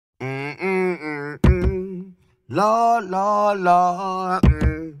Lord, Lord, Lord,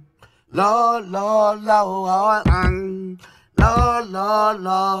 Lord, Lord, Lord, Lord, Lord,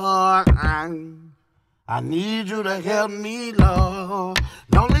 Lord, I need you to help me, Lord.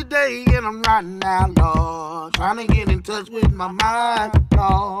 Lonely day and I'm riding now, Lord. Trying to get in touch with my mind,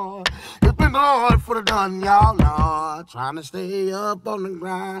 Lord. It's been hard for the done, y'all, Lord. Trying to stay up on the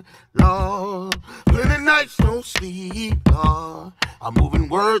grind, Lord. Plenty nights no sleep, Lord. I'm moving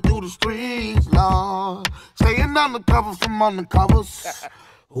word through the streets, Lord. Staying undercover from undercovers.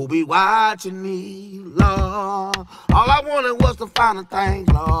 Who be watching me, Lord? All I wanted was to find a thing,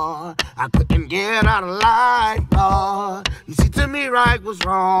 Lord. I couldn't get out of life, Lord. You see, to me, right was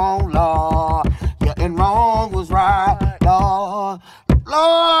wrong, Lord. Yeah, and wrong was right, Lord.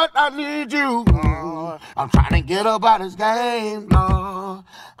 Lord, I need you, Lord. I'm trying to get up out this game, Lord.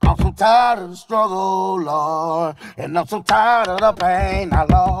 I'm so tired of the struggle, Lord. And I'm so tired of the pain, now,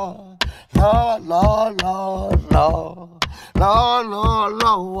 Lord. Lord, Lord, Lord, Lord. Lord, Lord,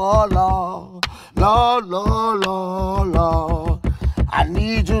 Lord, Lord, Lord, Lord, Lord, Lord, I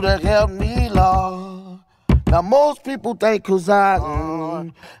need you to help me, Lord. Now most people think 'cause I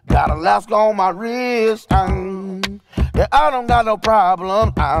got a Alaska on my wrist, that I don't got no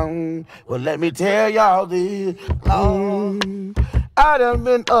problem. Well, let me tell y'all this, Lord. I done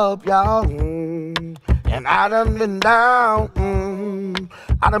been up, y'all, and I done been down.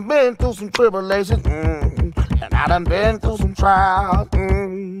 I done been through some tribulations, and I done been through some trials.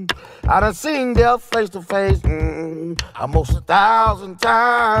 I done seen death face to face, almost 1,000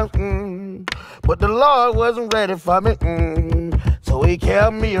 times. But the Lord wasn't ready for me, so He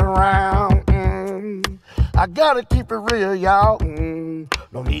kept me around. I gotta keep it real, y'all.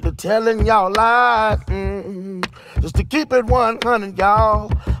 No need to telling y'all lies. Just to keep it 100,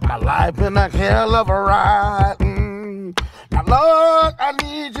 y'all. My life been a hell of a ride. Now, Lord, I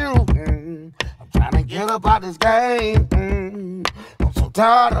need you. I'm trying to get up out this game. I'm so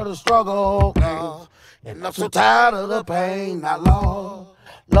tired of the struggle, and I'm so tired of the pain. Now, Lord,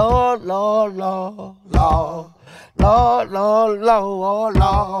 Lord, Lord, Lord, Lord, Lord, Lord, Lord, Lord,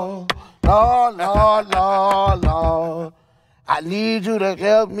 Lord, Lord, Lord, Lord, I need you to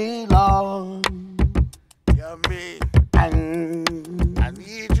help me, Lord. Help me. I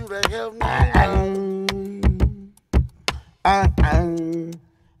need you to help me.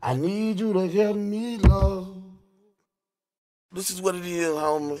 I need you to help me, Lord. This is what it is,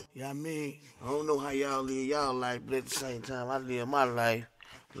 homie. Yeah, I mean, I don't know how y'all live y'all life, but at the same time, I live my life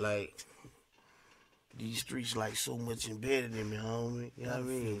like these streets like so much embedded in me, homie. You know what I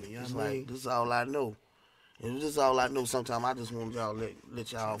mean? It's like, this is all I know. And this is all I know. Sometimes I just want y'all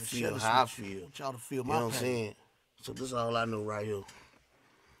let y'all feel how I feel. Y'all to feel my pain. You know what I'm saying? So this is all I know right here.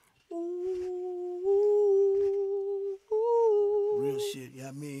 Real shit, you know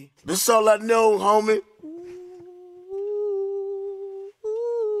what I mean? This is all I know, homie.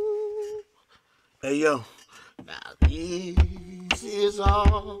 Hey, yo. Now this is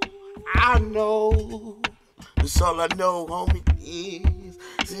all I know. This is all I know, homie.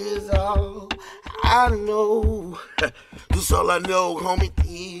 This is all I know. This is all I know, homie.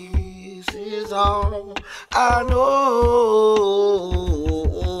 This is all I know.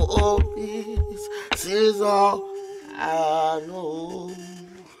 This is all I know.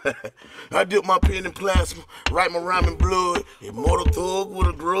 I dip my pen in plasma, write my rhyme in blood. Immortal thug with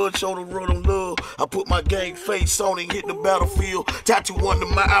a grudge, show the road of love. I put my gang face on and hit the battlefield. Tattoo under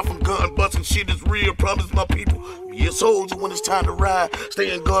my eye from gun busting, shit is real. Promise my people, be a soldier when it's time to ride.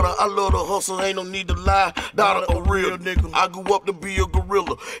 Stay in gutter, I love the hustle, ain't no need to lie. Daughter a real nigga, I grew up to be a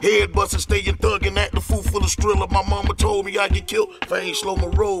gorilla. Head busting, staying thugging, act the fool full of Striller. My mama told me I get killed if I ain't slow my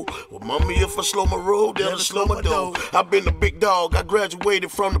roll. Well, mommy, if I slow my roll, then I slow my dough. I been a big dog, I graduated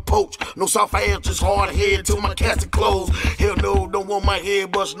from the poach. No soft ass, just hard head till my casket closed. Hell no, don't want my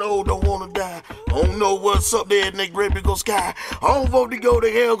head bust, no, don't wanna die. I don't know what's up there in that great big old sky. I don't vote to go to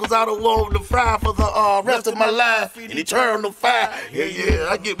hell cause I don't want to fry for the rest of my life in eternal fire. Yeah,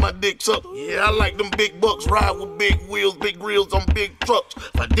 I get my dick sucked. Yeah, I like them big bucks, ride with big wheels, big grills on big trucks.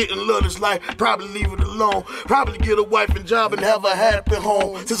 If I didn't love this life, probably leave it alone. Probably get a wife and job and have a happy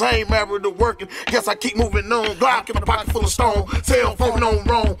home. Since I ain't married or working, guess I keep moving on. Glock in a pocket full of stone, cell phone on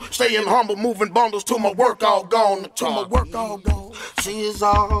wrong. Staying humble, moving bundles till my work all gone. Till my work all gone. She is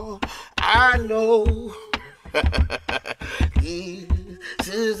all I know. This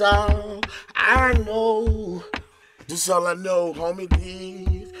is all I know. This is all I know, homie.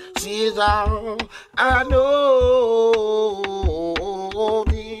 This is all I know.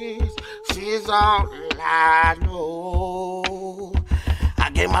 This is all I know. I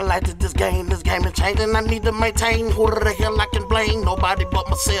gave my life to this game is changing. I need to maintain. Who the hell I can blame? Nobody but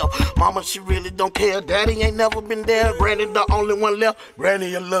myself. Mama, she really don't care. Daddy ain't never been there. Granny, the only one left.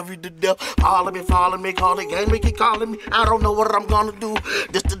 Granny, I love you to death. Follow me, call the game, keep calling me. I don't know what I'm gonna do.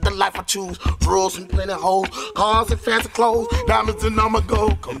 This is the life I choose. Drugs and plenty hoes, cars and fancy clothes, diamonds and I'ma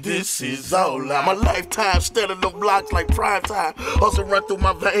go. Cause this is all I'm a lifetime. Steady the blocks like prime time. Hustle run through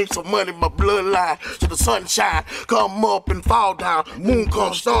my veins, some money, my bloodline. So the sunshine come up and fall down. Moon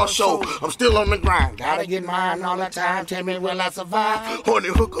come, star show. I'm still on the grind. Gotta get mine all the time. Tell me, will I survive? Honey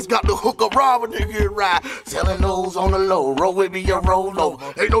hookers got the hook up, rob a nigga ride. Selling those on the low. Roll with me, a roll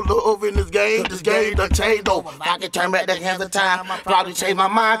over. Ain't no love in this game. This game done changed over. If I can turn back the hands of time, probably change my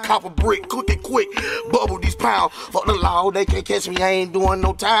mind. Cop a brick, cook it quick. Bubble these pounds. Fuck the law, they can't catch me. I ain't doing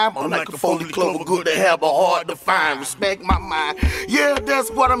no time. I'm like a Foley Clover, good to have, but hard to find. Respect my mind. Yeah,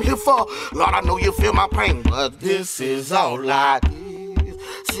 that's what I'm here for. Lord, I know you feel my pain, but this is all I need.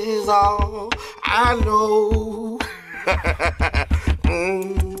 This is all I know.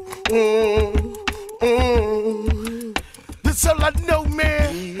 This all I know,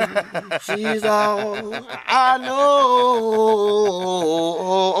 man. She's all I know.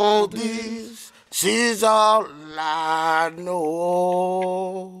 This she's all I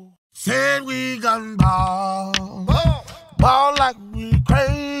know. Said we gon' ball like we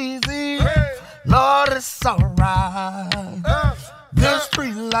crazy. Lord, it's alright. This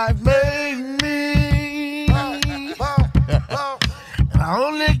street life made me. And I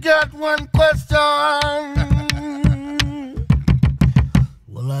only got one question.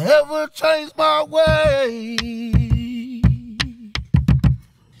 Will I ever change my way?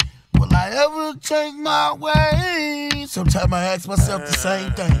 Will I ever change my way? Sometimes I ask myself the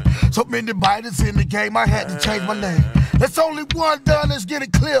same thing. So many biters in the game, I had to change my name. There's only one done, let's get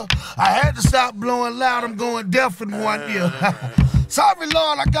it clear. I had to stop blowing loud, I'm going deaf in one ear. Sorry,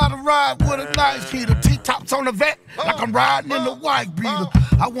 Lord, I gotta ride with a nice heater. T-tops on the vet, like I'm riding in the white beater.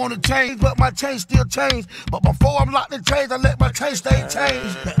 I wanna change, but my chain still changed. But before I'm locked in chains, I let my chain stay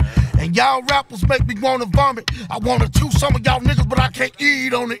changed. And y'all rappers make me wanna vomit. I wanna chew some of y'all niggas, but I can't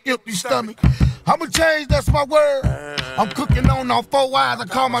eat on an empty stomach. I'ma change, that's my word. I'm cooking on all four eyes, I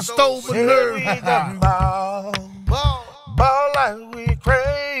call my stove a nerve. Ball like we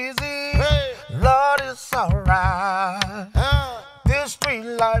crazy. Lord, it's alright. This street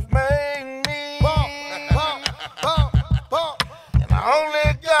life made me. And I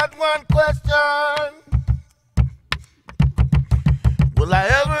only got one question. Will I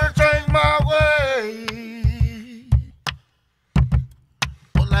ever change my way?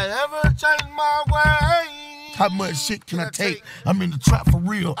 Will I ever change my way? How much shit can I take? I'm in the trap for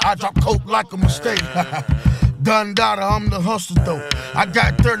real. I drop coke like a mistake. Gun daughter, I'm the hustler though. I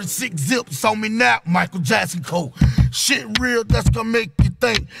got 36 zips on me now, Michael Jackson coat. Shit real, that's gonna make you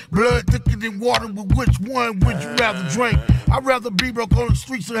think. Blood thicker than water, but which one would you rather drink? I'd rather be broke on the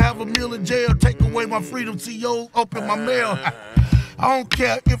streets and have a meal in jail. Take away my freedom, CEOs open my mail. I don't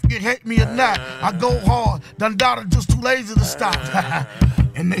care if you hate me or not. I go hard, Dundada just too lazy to stop.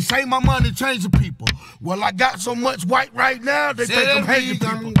 And they say my money changing people. Well, I got so much white right now, they think I'm hating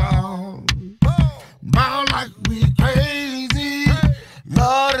people. Ball like we crazy.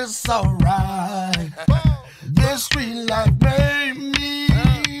 Lord, it's alright. This street life made me.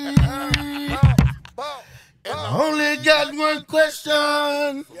 And I only got one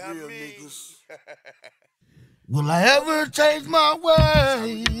question. Will I ever change my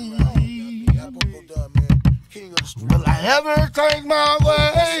way? Alpoko Don, man. King of the street. Will I ever change my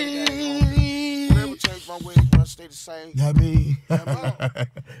way? Will I ever change my ways when I stay the same? Yeah, me.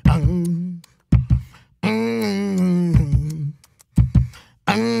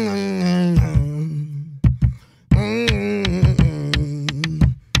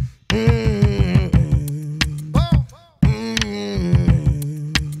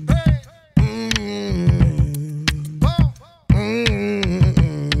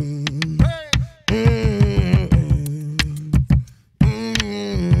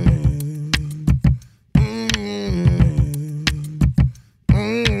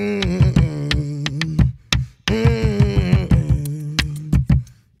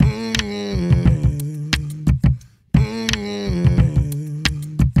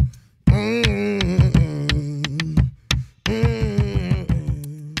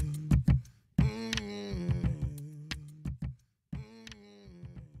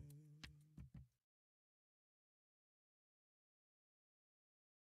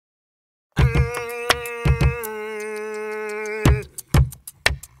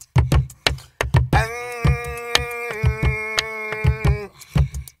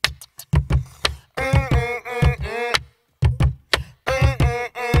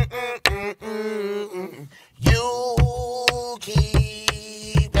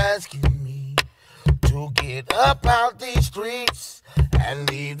 to get up out these streets and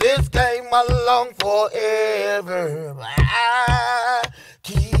leave this game alone forever. I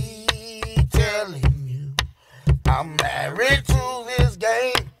keep telling you I'm married to this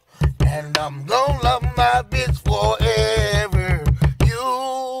game and I'm gonna love my bitch forever.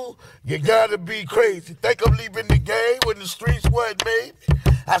 You gotta be crazy. Think I'm leaving the game when the streets wasn't made?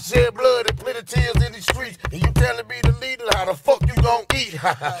 I shed blood and plenty tears in the streets, and you telling me to lead it? How the fuck you gon' eat?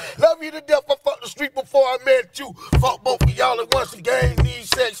 Love you to death, I fucked the street before I met you. Fuck both of y'all at once, the game needs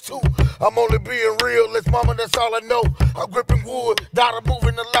sex too. I'm only being real, let's mama, that's all I know. I'm gripping wood, daughter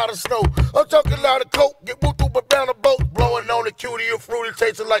moving a lot of snow. I'm talking a lot of coke, get moved through banana boats, blowing on the cutie and fruity,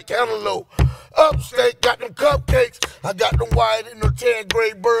 tasting like cantaloupe. Upstate, got them cupcakes. I got them white and them 10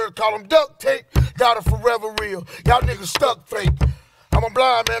 gray birds, call them duct tape. Daughter forever real, y'all niggas stuck fake. I'm a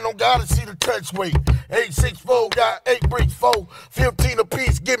blind man, don't gotta see the touch weight. 864, got 8 bricks, 4, 15 a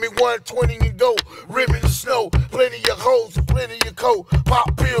piece, give me 120 and go. Rim in the snow, plenty of hoes and plenty of coke.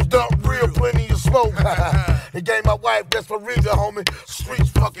 Pop pills, dump real, plenty of smoke. They gave my wife, that's for reason, homie. Streets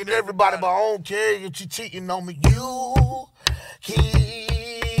fucking everybody, but I don't care if you cheating on me. You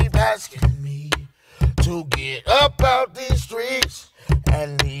keep asking me to get up out these streets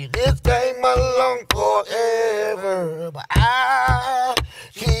and leave this game alone forever. But I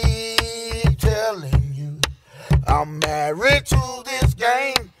keep telling you I'm married to this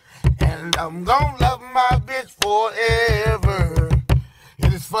game and I'm gonna love my bitch forever.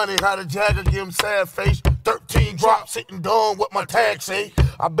 It is funny how the jagger give him sad face. 13 drops sitting down what my tag say.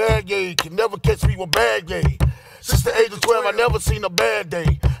 I bad gay, can never catch me with bad gay. Since the age of 12, I never seen a bad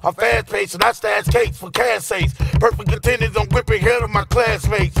day. I'm fast-paced and I stash cakes for cash safes. Perfect contenders on whipping head of my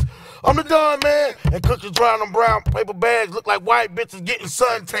classmates. I'm the Don man, and cookies drying on brown paper bags look like white bitches getting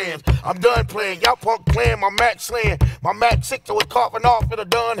suntans. I'm done playing, y'all punk playing my Mac slaying. My Mac 6 was coughing off in a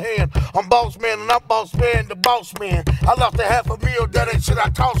done hand. I'm boss man and I'm boss man, the boss man. I lost a $500,000, that ain't shit, I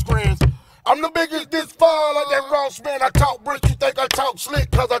toss grands. I'm the biggest this fall like that Ross man. I talk bricks, you think I talk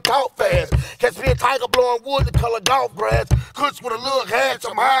slick cause I talk fast. Catch me a tiger blowing wood the color golf grass. Kush with a little hat,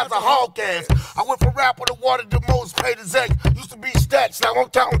 some high as a hawk ass. I went from rapper to water the most, paid his ex. Used to be stacks, now I'm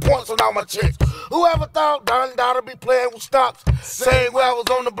counting points on all my checks. Whoever thought Don Dada be playing with stocks? Same way I was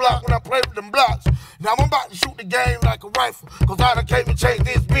on the block when I played with them blocks. Now I'm about to shoot the game like a rifle, cause I done came and changed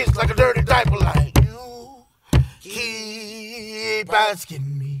this bitch like a dirty diaper. Like you keep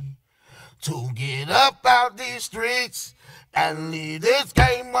asking me to get up out these streets and leave this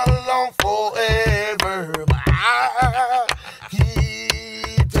game alone forever. But I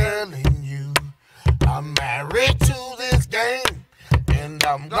keep telling you I'm married to this game and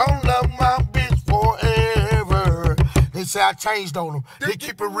I'm gonna love my bitch forever. They say I changed on them, they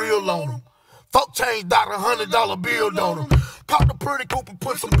keep it real on them. Folk changed out $100 bill on them. Caught the pretty coupe and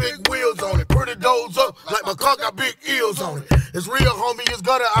put some big wheels on it. Pretty doors up like my car got big eels on it. It's real, homie, it's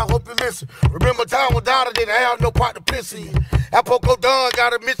gutter, I hope you listen. Remember time when Dada didn't have no part to piss in. Alpoko Don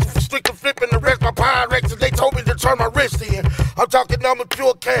got a mission for strictly flipping the rest. My Pyrex and they told me to turn my wrist in. I'm talking number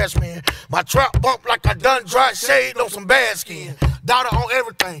pure cash, man. My trap bump like I done dry shade on some bad skin. Dada on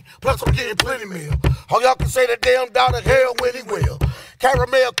everything, plus I'm getting plenty meal. All y'all can say that damn Dada hell when he will.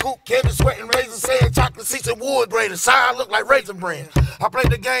 Caramel coupe, candy sweating, raisin sand, chocolate seats and wood grain. Side look like raisin bran. I play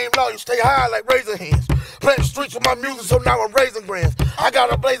the game low, you stay high like raisin hands. Play the streets with my music, so now I'm raising grands. I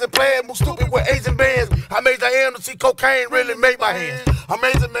got a blazing plan, move stupid with Asian bands. I made the am to see cocaine really made my hands.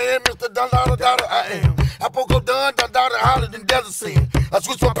 Amazing man, Mr. Don Dada, I am. Alpoko Don Dada, hotter than desert sand. I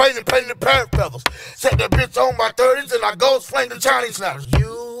switch my paint and painted parrot feathers. Set that bitch on my 30s and I ghost flame the Chinese slatters.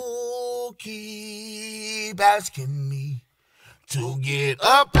 You keep asking me to get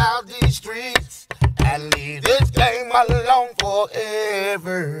up out these streets and leave this game alone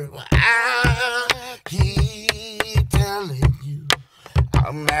forever. I keep telling you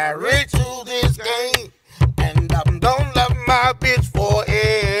I'm married to this game and I'm gonna love my bitch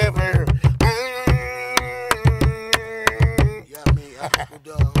forever. Yeah, me, Alpoko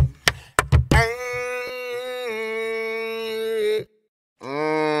Don.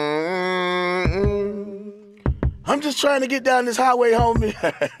 I'm just trying to get down this highway, homie.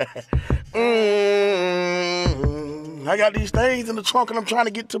 I got these things in the trunk and I'm trying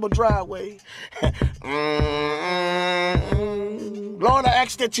to get to my driveway. Lord, I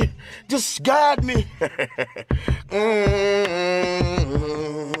ask that you just guide me.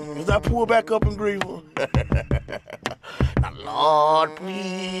 As I pull back up in Greenville. Now, Lord,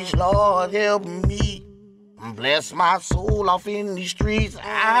 please, Lord, help me. Bless my soul off in these streets.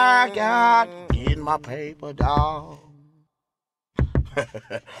 I got in my paper, dog.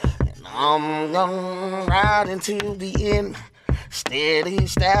 And I'm gonna ride until the end. Steady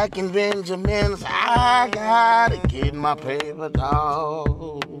stacking Benjamins. I gotta get my paper,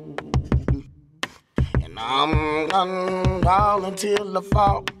 dog. And I'm gonna ball until the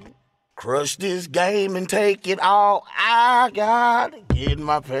fall. Crush this game and take it all. I gotta get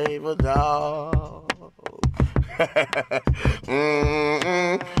my paper, dog.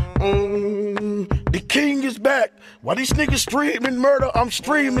 The king is back. While these niggas streaming murder, I'm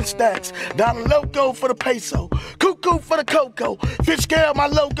streaming stacks. Down loco for the peso, cuckoo for the cocoa. Fish scale my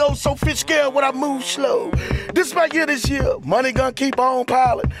logo, so fish scale when I move slow. This my year this year, money gonna keep on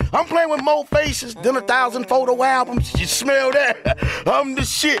piling. I'm playing with more faces than 1,000 photo albums. You smell that? I'm the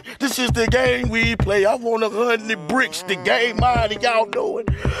shit. This is the game we play. I want 100 bricks. The game mine, and y'all know it.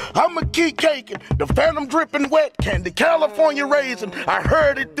 I'ma keep caking. The phantom dripping wet candy, California raisin. I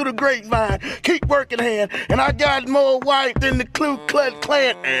heard it through the grapevine. Keep working hand, and I got more white than the Ku Klux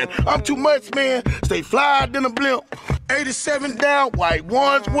Klan. And I'm too much, man. Stay fly than a blimp. 87 down, white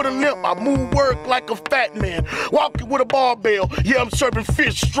ones with a limp. I move work like a fat man, walking with a barbell. Yeah, I'm serving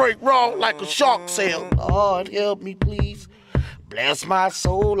fish straight raw like a shark sale. Lord, help me, please. Bless my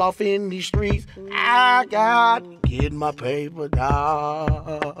soul off in these streets. I got to get my paper,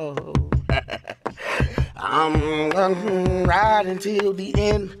 dog. I'm gonna ride until the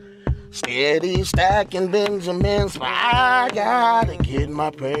end. Steady stacking Benjamins. I gotta get my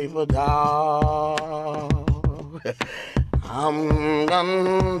paper, dog. I'm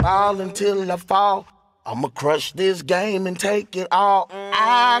gonna ball until I fall. I'ma crush this game and take it all.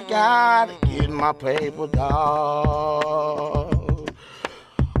 I gotta get my paper, dog.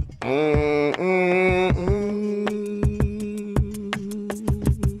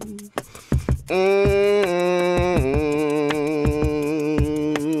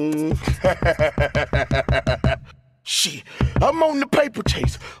 Shit, I'm on the paper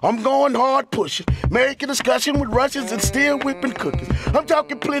chase. I'm going hard pushing, making discussion with Russians and still whipping cookies. I'm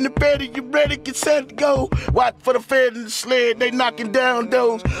talking plenty better, you ready, get set to go. Watch for the fed in the sled, they knocking down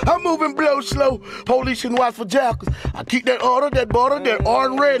doors. I'm moving blow slow, police and watch for jackals. I keep that order, that border, that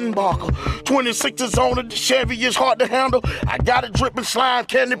orange red and barker. 26 is on it, the Chevy is hard to handle. I got it dripping slime,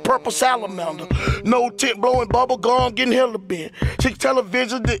 candy, purple salamander. No tip blowing bubble gum, getting hella bent. 6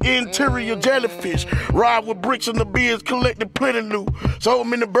 television, the interior jellyfish. Ride with bricks in the bins, collecting plenty loot. So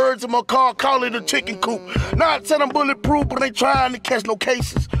many birds in my car, call it a chicken coop. Now I said I'm bulletproof, but ain't trying to catch no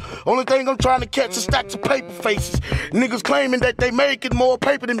cases. Only thing I'm trying to catch is stacks of paper faces. Niggas claiming that they making more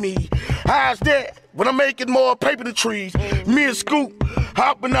paper than me. How's that? When I'm making more paper than trees. Me and Scoop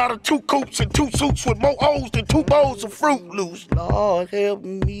hopping out of 2 coops and 2 suits with more O's than 2 bowls of Fruit Loops. Lord help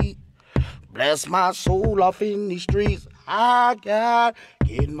me. Bless my soul off in these streets. I got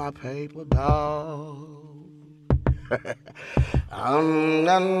get my paper, dog. I'm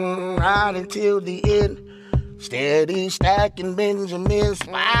gonna ride until the end. Steady stacking Benjamins.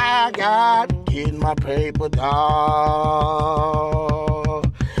 I got get my paper, dog.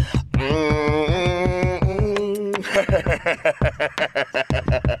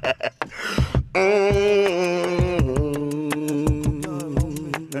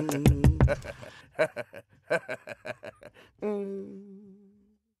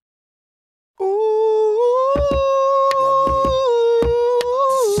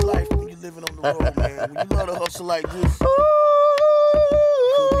 Road, man. When you love to hustle like this,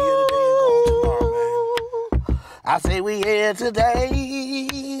 could be here today and gone tomorrow, man. I say we here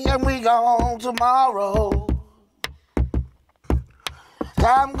today and we gone tomorrow.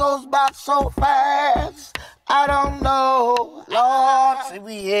 Time goes by so fast, I don't know. Lord, say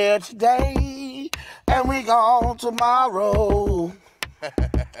we here today and we gone tomorrow.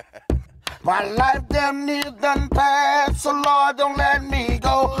 My life damn near done passed, so Lord, don't let me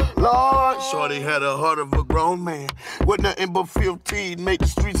go. Lord, shorty had a heart of a grown man with nothing but 15. Make the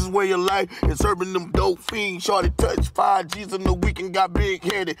streets his way of life and serving them dope fiends. Shorty touched 5 G's in the weekend, got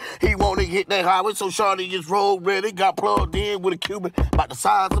big-headed. He wanna hit that highway, so shorty is road ready. Got plugged in with a Cuban about the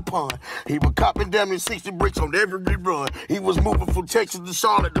size of pond. He was copping damn near 60 bricks on every run. He was moving from Texas to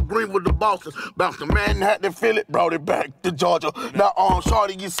Charlotte to Greenwood to Boston. Bounced to Manhattan, Philly, brought it back to Georgia. Now on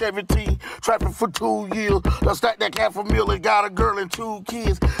shorty is 17. Trapping for 2 years. I stacked that $500,000, got a girl and 2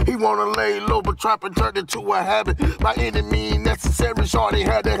 kids. He wanna lay low, but trapping turned into a habit. By any means necessary, shorty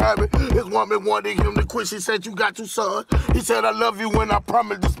had to have it. His woman wanted him to quit. She said, "You got 2 sons." He said, "I love you when I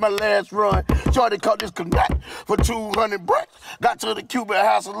promise this my last run." Shorty caught this connect for 200 bricks. Got to the Cuban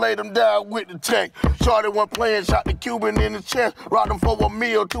house and laid him down with the check. Shorty went playing, shot the Cuban in the chest. Robbed him for a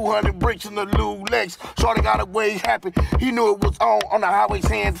meal, 200 bricks in the Lou Lex. Shorty got away happy. He knew it was on the highway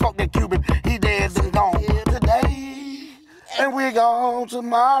saying, "Fuck that Cuban." He dead and gone here today, and we gone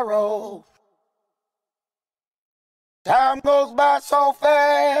tomorrow. Time goes by so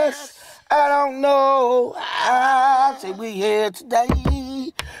fast, I don't know. I say we here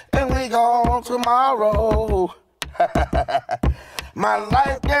today, and we gone tomorrow. My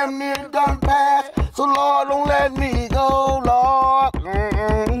life damn near done passed, so Lord don't let me go, Lord.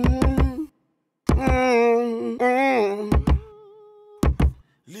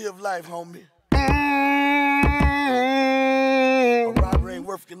 Live life, homie. A robbery ain't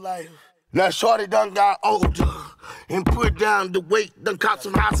worth your life. Now shorty done got older and put down the weight. Done caught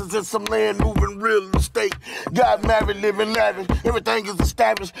some houses and some land, moving real estate. Got married, living lavish, everything is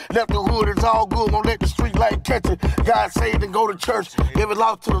established. Left the hood, it's all good, won't let the street light catch it. God saved and go to church, give it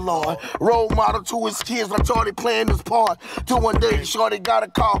lost to the Lord. Role model to his kids, now shorty playing his part. Till one day shorty got a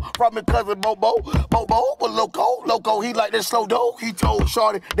call from his cousin Bobo. Bobo was loco, he like that slow dough. He told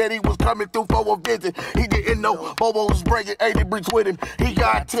shorty that he was coming through for a visit. He didn't know Bobo was bringing 80 bricks with him. He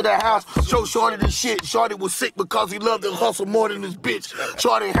got to the house, show shorty the shit. Shorty was sick because he loved to hustle more than his bitch.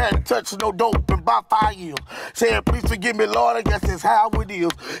 Shorty hadn't touched no dope in about 5 years. Saying, please forgive me, Lord, I guess that's how it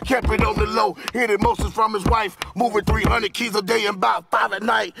is. Kept it on the low, hid emotions from his wife. Moving 300 keys a day and about 5 at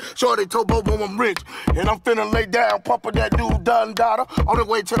night. Shorty told Bobo I'm rich, and I'm finna lay down, pumping that dude done daughter. On the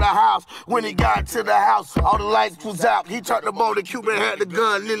way to the house, when he got to the house, all the lights was out. He turned the motor, Cuban had the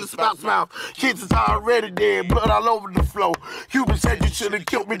gun in the spout's mouth. Kids is already dead, blood all over the floor. Cuban said, you should've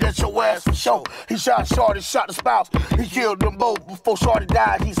killed me, that's your ass for sure. He shot Shorty, shot the spouse. He killed them both before Shorty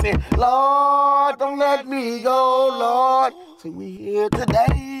died. He said, Lord, don't let me go, Lord. See, we here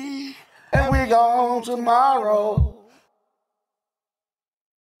today, and we gone tomorrow.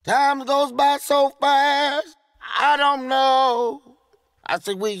 Time goes by so fast, I don't know. I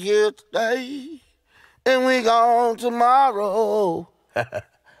said, we here today, and we gone tomorrow.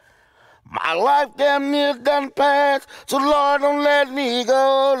 My life damn near done passed, so Lord don't let me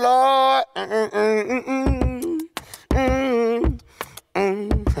go, Lord.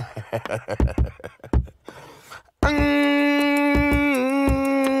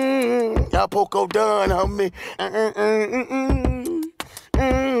 Alpoko Don, homie.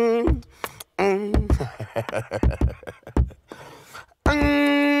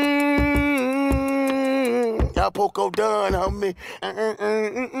 Alpoko Don, homie.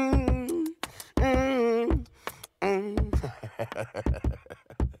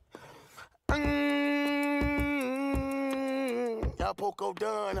 Alpoko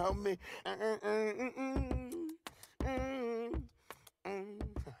Don, homie.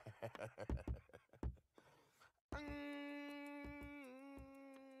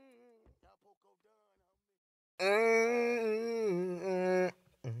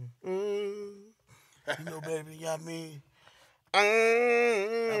 You know, baby, you know what I mean?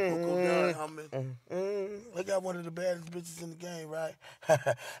 Alpoko Don, homie. I got one of the baddest bitches in the game, right?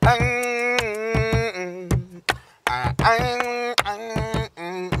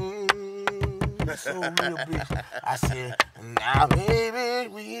 That's so real, bitch. I said, now, baby,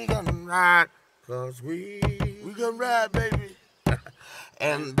 we gonna ride, cause we gonna ride, baby.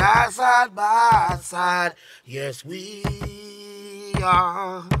 And die side by side, yes, we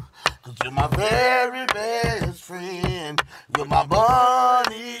are. Cause you're my very best friend. You're my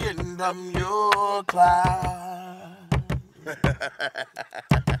Bonnie and I'm your Clyde.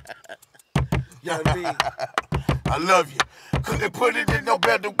 You know what I mean? I love you. Couldn't put it in no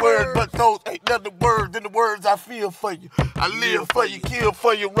better words, but those ain't nothing words than the words I feel for you. I live for you, kill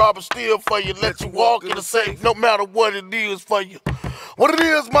for you, rob and steal for you, let you walk in the safe, no matter what it is for you. What it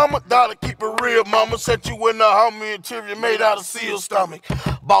is, mama, dollar, keep it real, mama. Set you in the Hummer interior made out of seal stomach.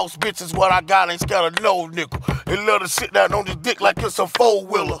 Boss bitch is what I got, ain't scared of no nickel. They love to sit down on this dick like it's a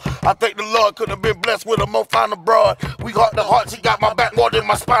four-wheeler. I think the Lord could have been blessed with a more finer broad. We got the heart, she got my back more than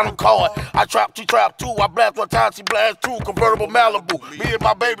my spinal cord. I trap, she trap too. I blast one time, she blast two. Convertible Malibu, me and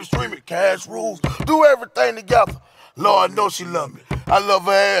my baby streaming, cash rules. Do everything together. Lord knows she love me. I love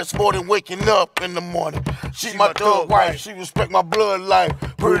her ass more than waking up in the morning. She my thug wife, she respect my bloodline.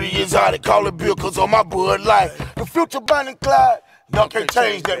 Pretty exotic, call it Bill, cause on my bloodline. The future Bonnie and Clyde, y'all can't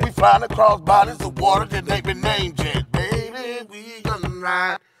change that. We flying across bodies of water that ain't been named yet. Baby, we gonna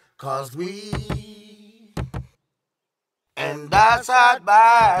ride, cause we and die side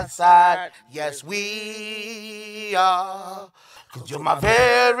by side, yes we are. Cause you're my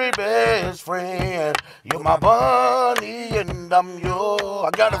very best friend. You're my bunny and I'm yours. I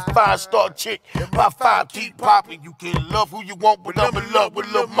got a 5-star chick, my 5 keep popping. You can love who you want, but I'm in love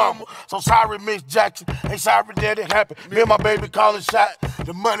with Lil' Mama. So sorry, Miss Jackson, ain't sorry that it happened. Me and my baby calling shot,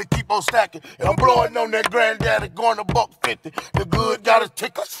 the money keep on stacking. And I'm blowing on that granddaddy, going to $1.50. The good got us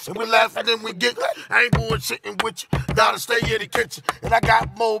tickets, and we laughing and we giggle. I ain't bullshitting with you, gotta stay in the kitchen. And I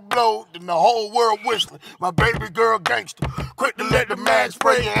got more blow than the whole world whistling. My baby girl gangster, quick to let the man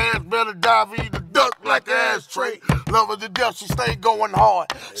spray. Your ass better dive in the duck like an ashtray. Love her to death, she stay going hard.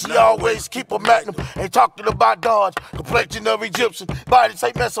 She always keep a magnum, ain't talking about Dodge. Complexion of Egyptian, body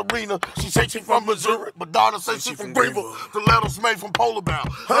say Messerina. She say she from Missouri, but daughter say she from Greenville. The letters made from Polar Bear,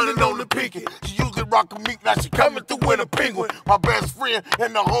 hunting on the peaking. She usually rock a meat, now she coming through with a penguin. My best friend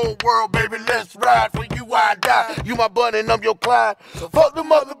in the whole world, baby, let's ride. For you I die, you my buddy and I'm your Clyde. So fuck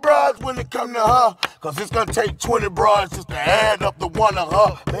them other broads when it come to her, cause it's gonna take 20 broads just to add up to one of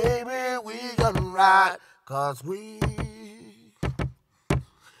her. Baby, we gonna ride, cause we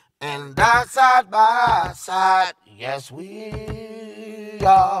and die side by side. Yes, we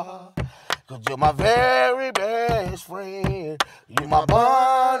are. Cause you're my very best friend. You're my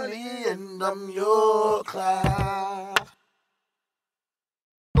bunny and I'm your Clyde.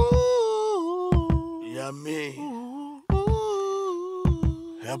 Ooh, yeah, me.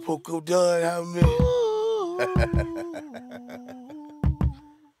 Alpoko Don, how me?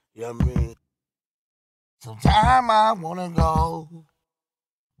 Yeah, me. Sometime I wanna go,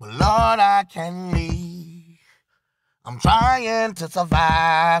 but Lord, I can't leave. I'm trying to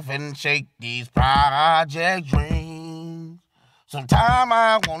survive and shake these project dreams. Sometime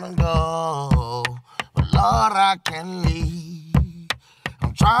I wanna go, but Lord, I can't leave.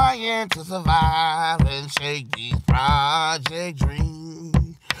 I'm trying to survive and shake these project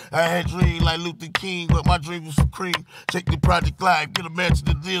dreams. I had dreams like Luther King, but my dream was supreme. Take the project live, get a match to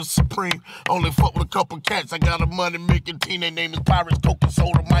the deal supreme. Only fuck with a couple cats, I got a money-making team. Their name is Pirates, Coke and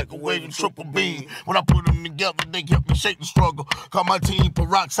Soda, microwave and triple beam. When I put them together, they helped me shake the struggle. Call my team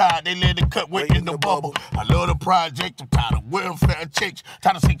peroxide, they let it cut weight in the bubble. I love the project, I'm tired of welfare chicks.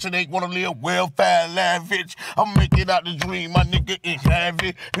 Tired of Section 8, wanna live welfare lavish. I'm making out the dream, my nigga is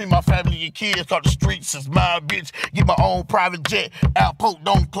heavy. Me, my family and kids, call the streets is my bitch. Get my own private jet, Alpoko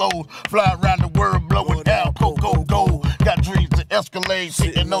Don close. Fly around the world blowing Alpoko gold. Got dreams to escalade,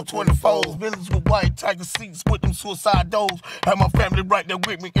 sitting on 24s. Villains with white tiger seats with them suicide doors. Have my family right there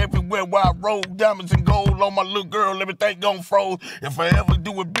with me everywhere where I roll. Diamonds and gold on my little girl, everything gon' froze. If I ever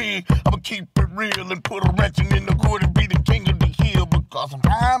do it big, I'ma keep it real and put a wrenching in the court and be the king of the hill. Because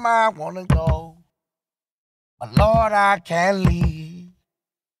sometime I wanna go, but Lord, I can't leave.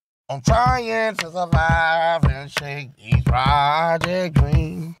 I'm trying to survive and shake these project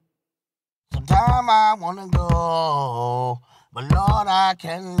dreams. Sometime I wanna go, but Lord, I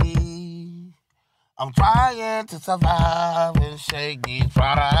can't leave. I'm trying to survive and shake these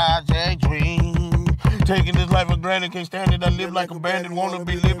project dreams. Taking this life for granted, can't stand it. I live like a bandit, wanna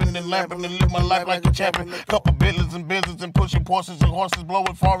be living and lapping and live my life like a champion. Couple billions and business and pushing Porsches and horses,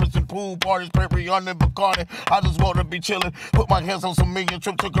 blowing forests and pool parties, Perry on and Bacardi. I just wanna be chilling, put my hands on some million,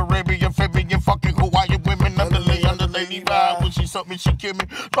 trip to Caribbean, Fabian, fucking Hawaii women, underlay, Levi. When she suck me, she kill me.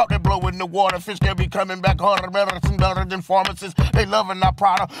 Drop that blow in the water, fish can be coming back harder, medicine better than pharmacists. They loving our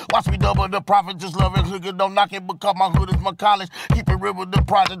product, watch me double the profit, just love it, hook it, don't knock it, because my hood is my college. Keep it real with the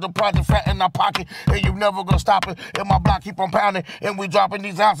project fat in our pocket, and you never gonna stop it. And my block keep on pounding, and we dropping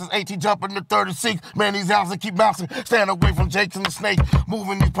these ounces. 18 jumping to 36. Man, these ounces keep bouncing. Stand away from Jakes and the snake.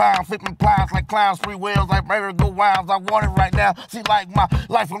 Moving these pounds, flipping plows like clowns, free whales like merry-go-rounds. I want it right now. See, like my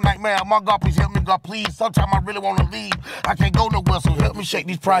life from nightmare. My God, please help me, God, please. Sometimes I really wanna leave. I can't go nowhere, so help me shake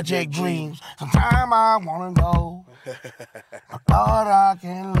these project dreams. Sometimes I wanna go. I thought I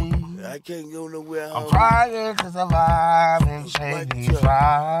can leave. I can't go nowhere. I'm trying to survive and shake these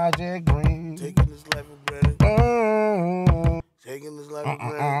project dreams. Taking this life for granted. Taking this life for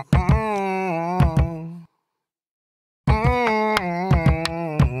granted.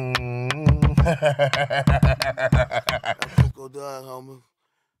 Alpoko Don, homie.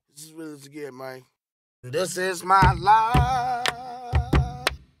 This is really to get, man. This is my life.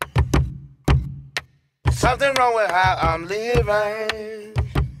 Something wrong with how I'm living.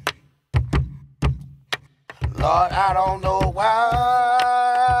 Lord, I don't know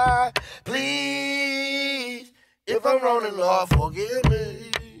why. Please, if I'm wrong, then Lord, forgive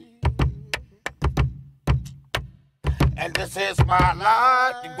me. And this is my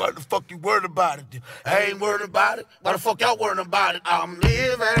life. What the fuck you worried about it? I ain't worried about it. Why the fuck y'all worried about it? I'm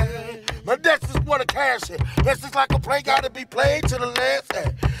living. My that's just what a cash is. That's just like a play, gotta be played to the last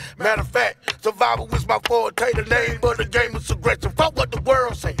end. Matter of fact, survival was my forte. The name of the game is aggressive. Fuck what the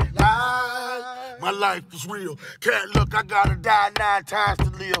world say. My life is real. Can't look, I gotta die 9 times to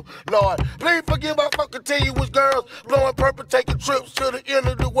live. Lord, please forgive my fucking continuous girls. Blowing purple, taking trips to the end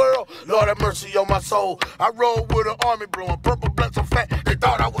of the world. Lord have mercy on my soul. I rolled with an army blowing purple blunts so fat. They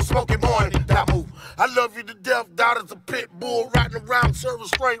thought I was smoking morning. That move. I love you to death, doubt as a pit bull. Riding around, serving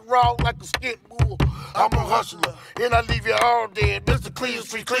straight raw like a skit bull. I'm a hustler, and I leave you all dead. Mr. Clean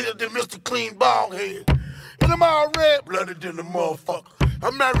Street, cleaner than Mr. Clean Bald Head. And I'm all red, blooded than the motherfucker.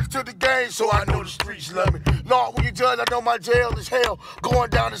 I'm married to the game, so I know the streets love me. Lord, when you judge, I know my jail is hell.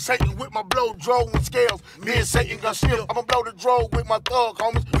 Going down to Satan with my blow drove with scales. Me and Satan got still. I'ma blow the drove with my thug,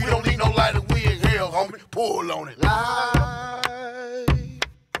 homies. We don't need no light and we in hell, homie. Pull on it. Life.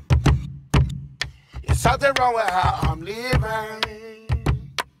 It's something wrong with how I'm living.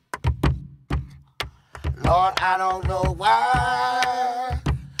 Lord, I don't know why.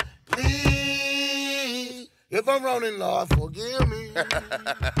 Please, if I'm wrong, then Lord, forgive me.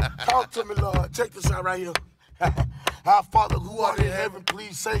 Talk to me, Lord. Check this out right here. Our Father who art in heaven,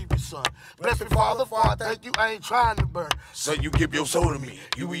 please save your son. Bless me, Father, for I thank you, I ain't trying to burn. Son, you give your soul to me,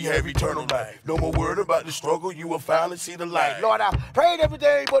 you will have eternal life. No more word about the struggle, you will finally see the light. Lord, I prayed every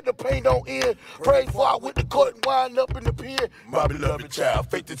day, but the pain don't end. Prayed before I went to court and wind up in the pen. My beloved child,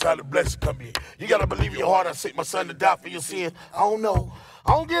 faith is how the blessing come in. You gotta believe in your heart, I sent my son to die for your sin. I don't know.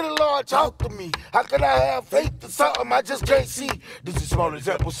 I don't get it, Lord, talk to me. How can I have faith in something I just can't see? This is a small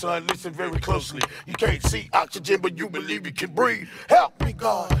example, son, listen very closely. You can't see oxygen, but you believe you can breathe. Help me,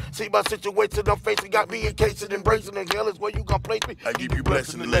 God. See my situation I'm facing, got me encased, embracing, and hell is where you gonna place me. I give you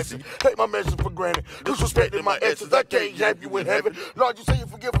blessing and lesson. Take my message for granted. Disrespecting my essence, I can't have you in heaven. Lord, you say you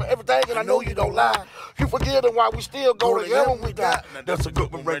forgive for everything, and I know you don't lie. You forgive them while we still go to hell when we die. Now that's a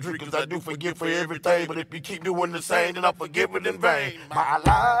good one, right, because I do forgive for everything, but if you keep doing the same, then I forgive it in vain. My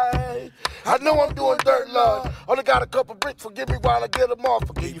life, I know I'm doing dirt, Lord. Only got a couple bricks, forgive me while I get them off.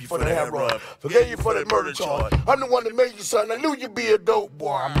 Forgive you for the hair run, forgive you for that murder charge. I'm the one that made you, son. I knew you'd be a dope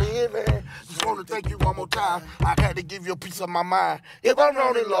boy. I'm living. Just want to thank you one more time. I had to give you a piece of my mind. If I'm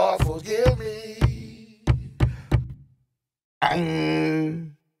wrong, then Lord, forgive me.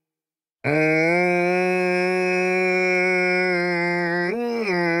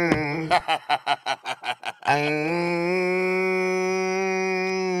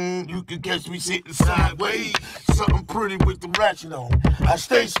 You can catch me sitting sideways, something pretty with the ratchet on. I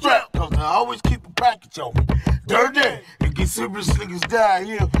stay strapped, cause I always keep a package on me. Dirty, you get serious niggas die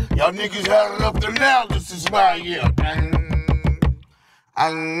here. Y'all niggas had it up to now, this is my year.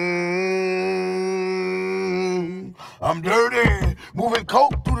 I'm dirty, moving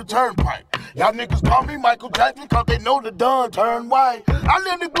coke through the turnpike. Y'all niggas call me Michael Jackson cause they know the Don turned white. I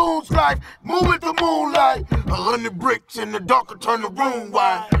live the goon's life, moving the moonlight. 100 bricks in the dark will turn the room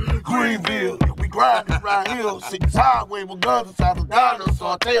wide. Greenville, we grinding right here. Sitting sideways with guns inside the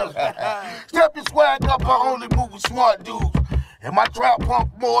dinosaur tails. Step your swag up, I only move with smart dudes. And my trap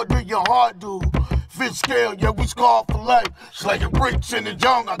pump more than your heart do. Fish scale, yeah, we scar for life. Slinging bricks in the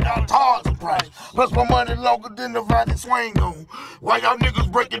jungle, I got tars and price. Plus my money longer than the Rodney swing on. Why y'all niggas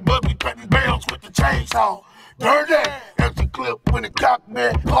breaking bud, we cutting bells with the chainsaw. Dirty, empty clip when the cock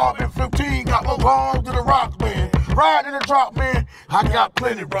man. Carbon 15 got more bombs than the rock man. Ride in the drop man, I got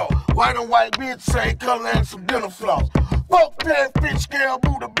plenty raw. White and white bitch, same color and some dinner floss. Fuck that fish scale,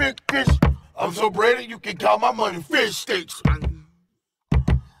 move the big fish. I'm so braided, you can call my money fish sticks.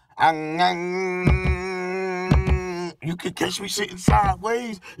 You can catch me sitting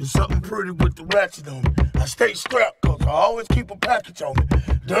sideways. It's something pretty with the ratchet on me. I stay strapped, cause I always keep a package on me.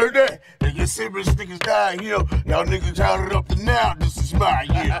 Dirty, they get serious niggas die here. Y'all niggas had it up to now, this is my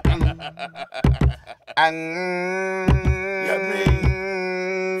year.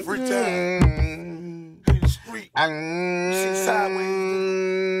 Yeah, free time. In the street. Sit sideways.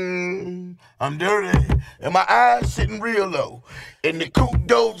 I'm dirty, and my eyes sitting real low. And the coupe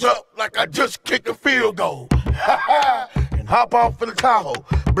doze up like I just kicked a field goal. And hop off in the Tahoe.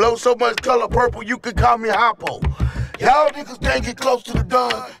 Blow so much color purple, you can call me Hoppo. Y'all niggas can't get close to the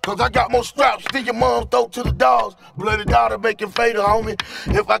Don, cause I got more straps than your mom throw to the dogs. Bloody daughter making fatal, homie.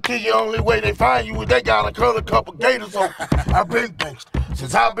 If I kill you, only way they find you is they gotta curl a couple gators on. I've been gangsta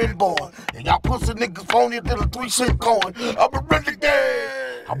since I've been born. And y'all pussy niggas phony than a 3-cent coin. I'm a renegade.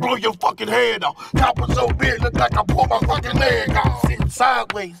 I blow your fucking head off. Copper so big, look like I pull my fucking leg off. Sitting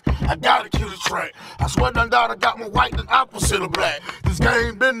sideways, I gotta kill the track. I swear to God, I got more white than opposite of black. This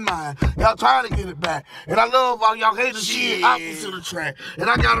game been mine. Y'all trying to get it back. And I love all y'all haters shit opposite of track. And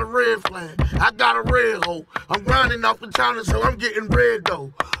I got a red flag. I got a red hoe. I'm grinding off in China, so I'm getting red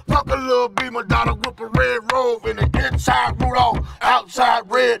though. Fuck a little Beamer, daughter with a red robe and an inside Rudolph, outside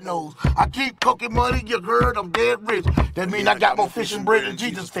red nose. I keep cooking money, you heard, I'm dead rich. That mean I got more fish and bread than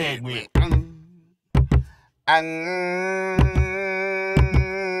Jesus fed with.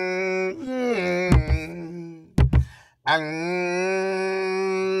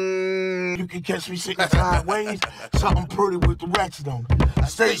 You can catch me sitting sideways, something pretty with the ratchet on me. I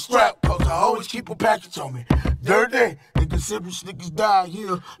stay strapped, cause I always keep a package on me. Dirty, niggas serious niggas die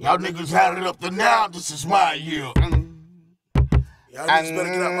here. Y'all niggas had it up to now, this is my year. Y'all niggas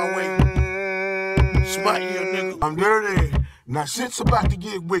better get out my way. It's my year, nigga. I'm dirty. Now shit's about to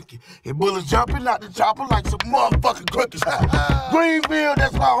get wicked. And bullets jumping out the chopper like some motherfucking crickets. Greenville,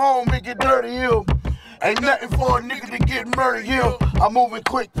 that's my home, make it dirty here. Ain't nothing for a nigga to get murdered here. I'm moving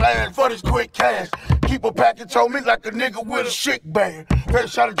quick, fast for this quick cash. Keep a package on me like a nigga with a shit bag.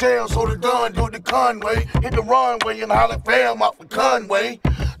 Fresh out of jail, so the Don do it the Conway. Hit the runway and holler fam off the Conway.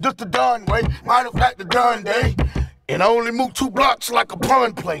 Just the Don way, matter of fact the Don day. And I only move 2 blocks like a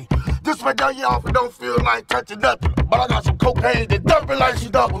pawn play. This may done you off and don't feel like touching nothing. But I got some cocaine that dump it like she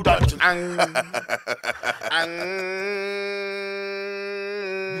double dutching.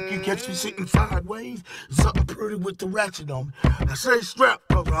 You can catch me sitting sideways, something pretty with the ratchet on me. I say strapped,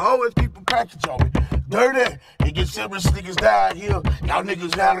 cause I always keep a package on me. Dirty, it gets serious niggas died here. Y'all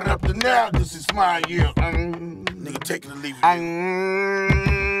niggas got it up to now, this is my year. Nigga, take it or leave it.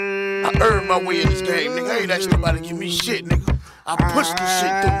 I earned my way in this game, nigga. I ain't asked nobody to give me shit, nigga. I pushed this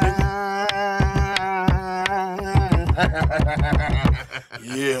shit through, nigga.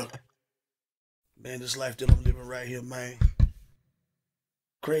 Yeah. Man, this life that I'm living right here, man.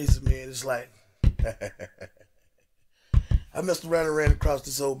 Crazy, man. It's like I messed around and ran across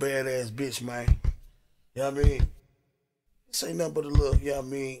this old badass bitch, man. You know what I mean? This ain't nothing but a little, you know what I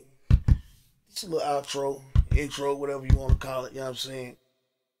mean? It's a little outro, intro, whatever you want to call it, you know what I'm saying?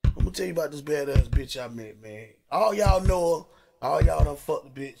 I'm gonna tell you about this badass bitch I met, man. All y'all know her. All y'all done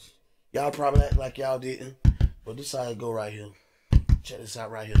fucked the bitch. Y'all probably act like y'all didn't. But this how it go right here. Check this out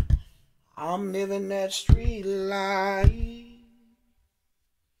right here. I'm living that street life.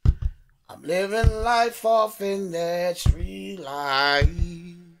 I'm living life off in that street life.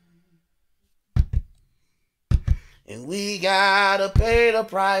 And we gotta pay the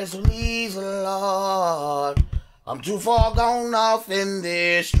price, please, Lord. I'm too far gone off in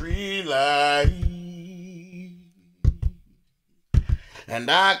this street life. And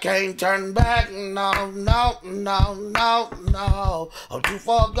I can't turn back, no, no, no, no, no. I'm too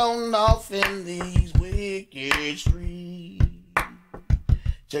far gone off in these wicked streets.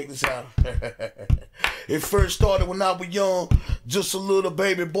 Check this out. It first started when I was young, just a little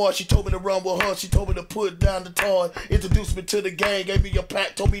baby boy. She told me to run with her, she told me to put down the toy. Introduced me to the gang, gave me a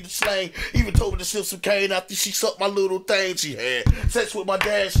pack, told me to slang. Even told me to sip some cane after she sucked my little thing. She had sex with my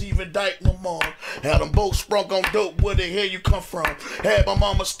dad, she even diked my mom. Had them both sprung on dope, where the hell you come from? Had my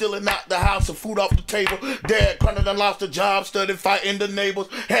mama stealing out the house and food off the table. Dad crying and lost a job, studying fighting the neighbors.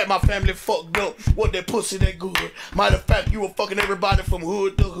 Had my family fucked up, what that pussy that good. Matter of fact, you were fucking everybody from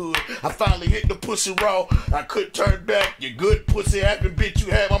hood to hood. I finally hit the pussy raw. I couldn't turn back. You good pussy acting bitch.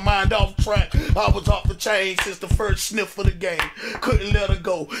 You had my mind off track. I was off the chain since the first sniff of the game. Couldn't let her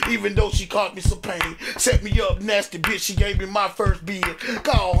go, even though she caused me some pain. Set me up nasty bitch. She gave me my first beer.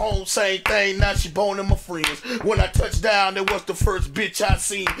 Call home, same thing. Now she boning my friends. When I touched down, that was the first bitch I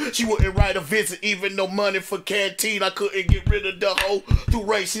seen. She wouldn't write a visit, even no money for canteen. I couldn't get rid of the hoe through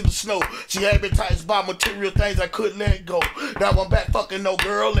race in the snow. She had me enticed by material things I couldn't let go. Now I'm back fucking no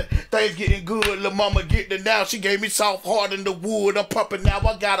girl and things getting good. Lil' mama getting it now. She gave me soft heart in the wood. I'm pumping now.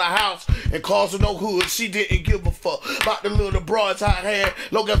 I got a house and cars with no hood. She didn't give a fuck about the little broads I had.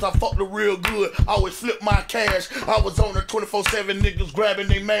 Long as I fucked her real good, I always flip my cash. I was on her 24/7, niggas grabbing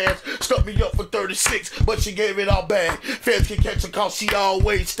their masks. Stuck me up for 36, but she gave it all back. Feds can catch her cause she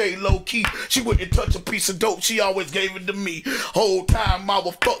always stay low key. She wouldn't touch a piece of dope, she always gave it to me. Whole time I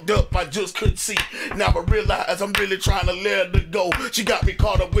was fucked up, I just couldn't see. Now I realize I'm really trying to let her go. She got me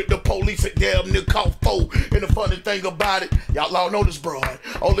caught up with the police and damn near caught 4. And the funny thing about it, y'all all know this broad.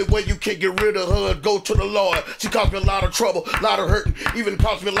 Only way you can get rid of her is go to the Lord. She caused me a lot of trouble, a lot of hurting, even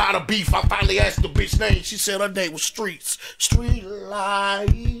caused me a lot of beef. I finally asked the bitch name, she said her name was Streets. Street life.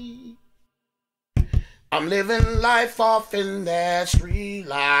 I'm living life off in that street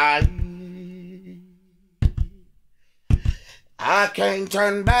life. I can't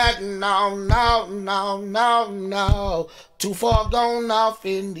turn back, no, no, no, no, no. Too far gone off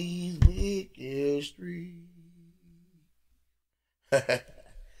in these wicked streets. I'm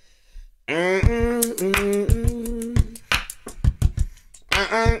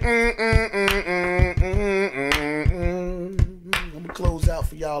gonna close out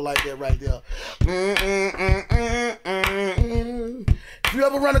for y'all like that right there. If you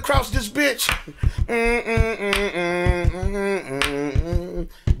ever run across this bitch,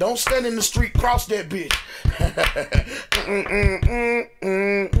 don't stand in the street, cross that bitch.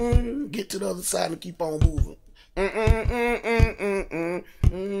 Get to the other side and keep on moving. Yeah,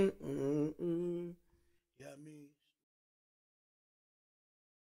 I mean.